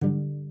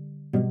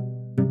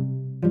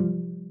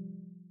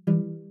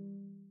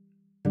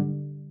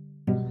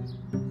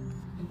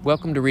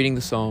Welcome to Reading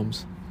the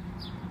Psalms.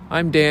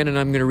 I'm Dan and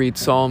I'm going to read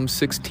Psalm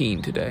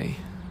 16 today.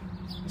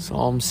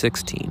 Psalm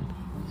 16.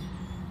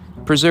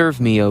 Preserve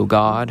me, O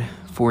God,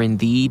 for in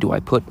thee do I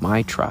put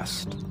my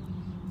trust.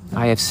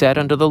 I have said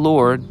unto the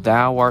Lord,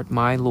 Thou art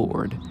my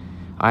Lord.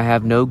 I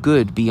have no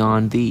good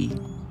beyond thee.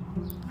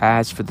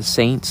 As for the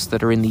saints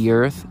that are in the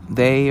earth,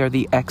 they are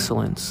the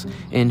excellence,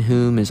 in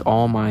whom is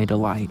all my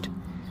delight.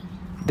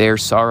 Their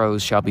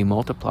sorrows shall be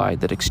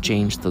multiplied that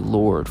exchange the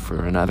Lord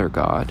for another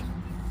God.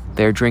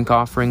 Their drink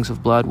offerings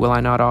of blood will I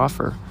not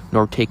offer,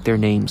 nor take their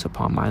names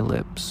upon my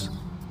lips.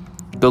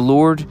 The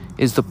Lord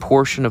is the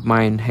portion of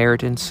my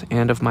inheritance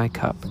and of my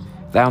cup.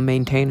 Thou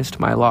maintainest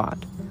my lot.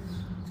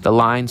 The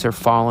lines are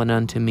fallen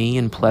unto me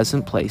in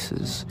pleasant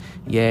places.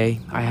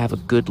 Yea, I have a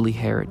goodly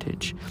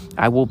heritage.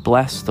 I will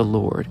bless the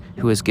Lord,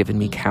 who has given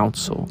me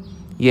counsel.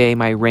 Yea,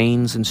 my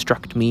reins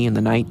instruct me in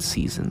the night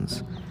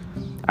seasons.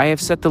 I have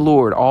set the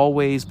Lord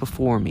always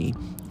before me.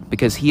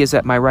 Because he is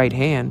at my right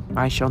hand,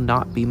 I shall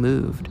not be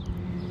moved.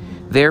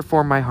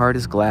 Therefore my heart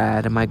is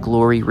glad, and my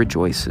glory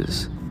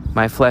rejoices.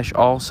 My flesh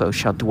also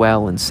shall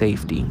dwell in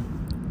safety.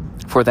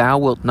 For thou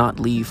wilt not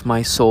leave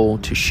my soul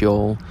to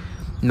Sheol,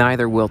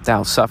 neither wilt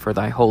thou suffer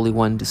thy Holy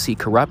One to see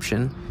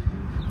corruption.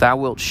 Thou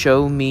wilt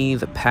show me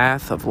the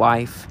path of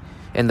life,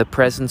 in the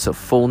presence of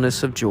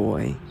fullness of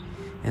joy.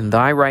 In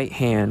thy right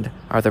hand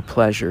are the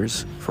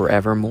pleasures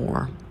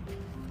forevermore.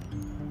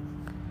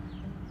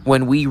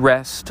 When we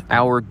rest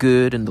our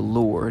good in the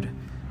Lord,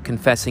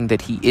 confessing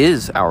that he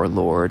is our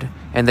Lord,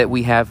 and that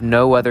we have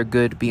no other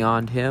good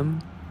beyond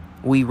him,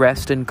 we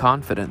rest in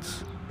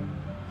confidence.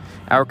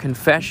 Our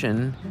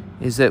confession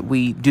is that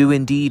we do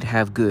indeed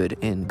have good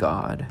in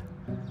God.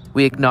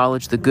 We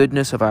acknowledge the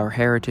goodness of our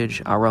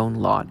heritage, our own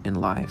lot in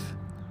life.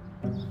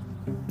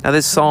 Now,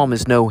 this psalm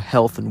is no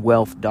health and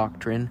wealth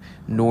doctrine,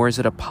 nor is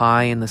it a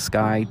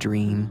pie-in-the-sky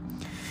dream.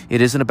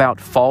 It isn't about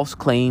false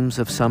claims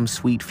of some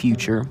sweet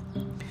future,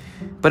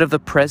 but of the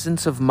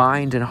presence of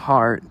mind and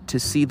heart to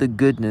see the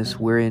goodness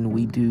wherein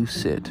we do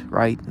sit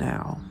right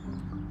now.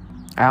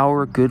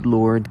 Our good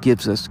Lord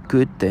gives us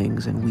good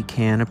things, and we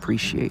can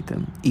appreciate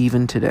them,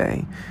 even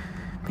today,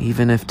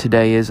 even if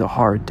today is a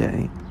hard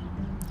day.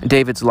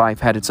 David's life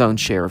had its own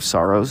share of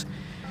sorrows,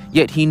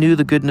 yet he knew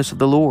the goodness of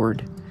the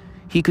Lord.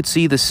 He could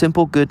see the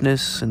simple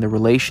goodness in the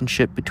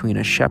relationship between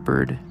a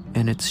shepherd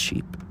and its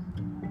sheep.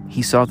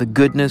 He saw the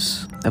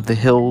goodness of the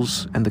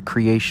hills and the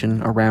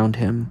creation around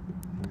him.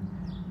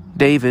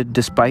 David,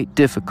 despite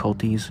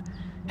difficulties,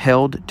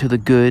 held to the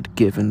good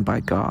given by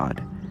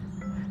God.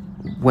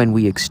 When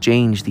we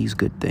exchange these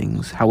good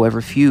things,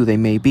 however few they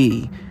may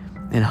be,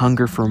 and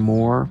hunger for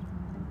more,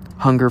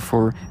 hunger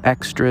for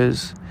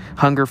extras,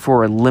 hunger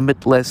for a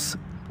limitless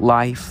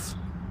life,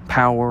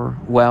 power,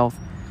 wealth,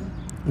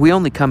 we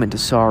only come into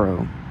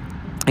sorrow.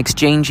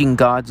 Exchanging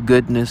God's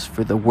goodness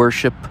for the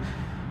worship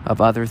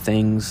of other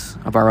things,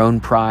 of our own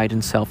pride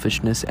and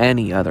selfishness,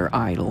 any other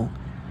idol,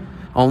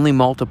 only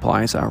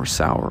multiplies our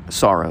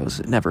sorrows.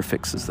 It never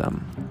fixes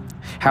them.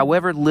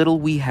 However little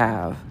we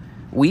have,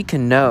 we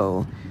can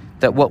know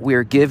that what we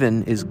are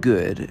given is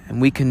good, and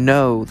we can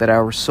know that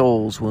our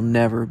souls will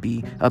never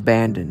be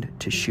abandoned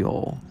to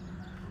Sheol.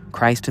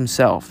 Christ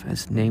himself,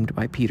 as named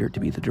by Peter to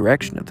be the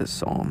direction of this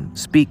psalm,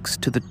 speaks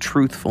to the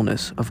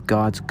truthfulness of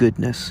God's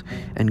goodness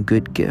and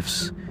good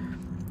gifts,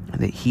 and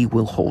that he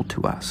will hold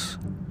to us.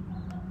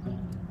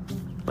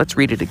 Let's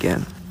read it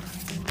again.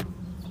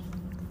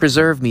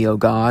 Preserve me, O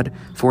God,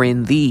 for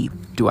in thee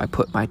do I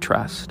put my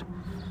trust.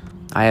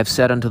 I have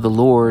said unto the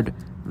Lord,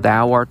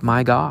 Thou art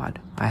my God.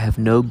 I have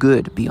no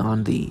good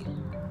beyond thee.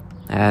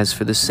 As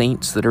for the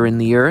saints that are in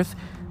the earth,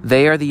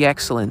 they are the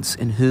excellence,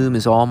 in whom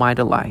is all my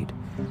delight.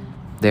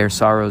 Their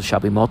sorrows shall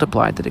be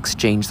multiplied that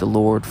exchange the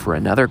Lord for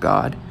another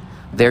God.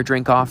 Their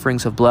drink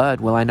offerings of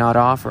blood will I not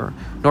offer,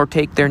 nor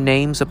take their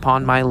names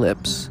upon my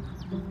lips.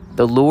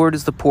 The Lord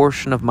is the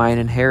portion of mine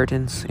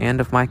inheritance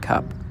and of my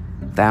cup.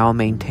 Thou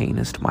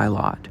maintainest my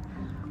lot.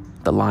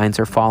 The lines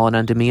are fallen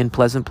unto me in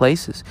pleasant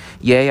places.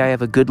 Yea, I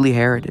have a goodly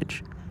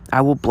heritage. I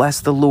will bless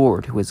the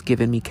Lord, who has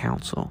given me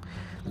counsel.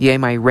 Yea,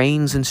 my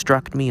reins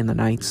instruct me in the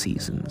night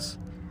seasons.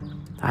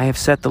 I have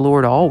set the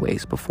Lord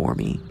always before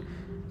me.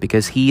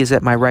 Because he is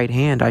at my right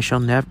hand, I shall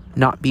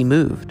not be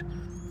moved.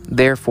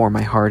 Therefore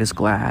my heart is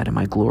glad, and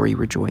my glory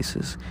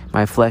rejoices.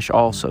 My flesh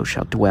also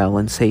shall dwell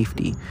in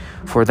safety.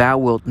 For thou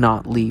wilt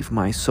not leave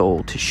my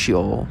soul to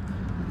Sheol,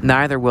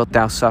 neither wilt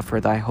thou suffer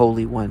thy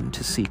Holy One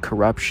to see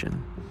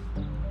corruption.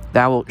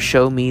 Thou wilt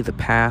show me the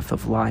path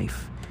of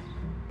life.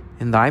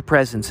 In thy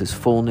presence is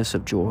fullness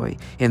of joy.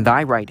 In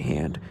thy right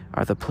hand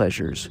are the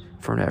pleasures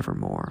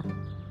forevermore.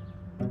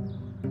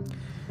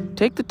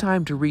 Take the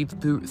time to read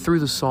through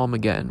the psalm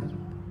again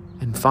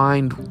and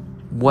find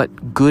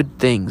what good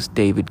things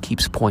David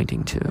keeps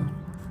pointing to.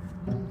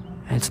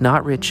 And it's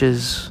not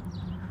riches.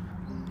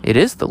 It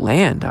is the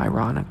land,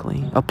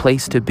 ironically, a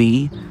place to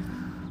be,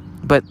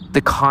 but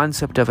the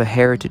concept of a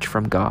heritage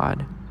from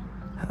God.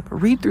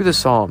 Read through the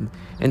psalm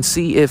and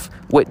see if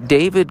what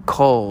David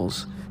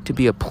calls to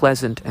be a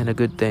pleasant and a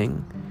good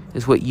thing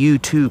is what you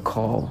too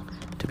call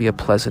to be a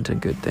pleasant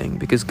and good thing,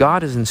 because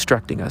God is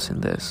instructing us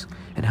in this.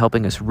 and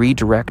helping us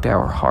redirect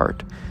our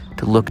heart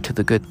to look to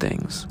the good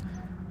things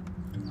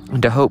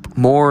and to hope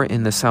more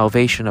in the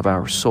salvation of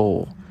our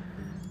soul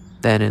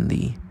than in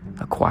the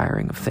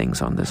acquiring of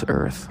things on this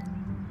earth.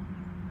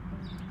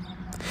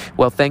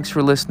 Well, thanks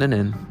for listening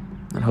in,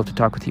 and hope to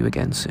talk with you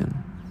again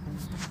soon.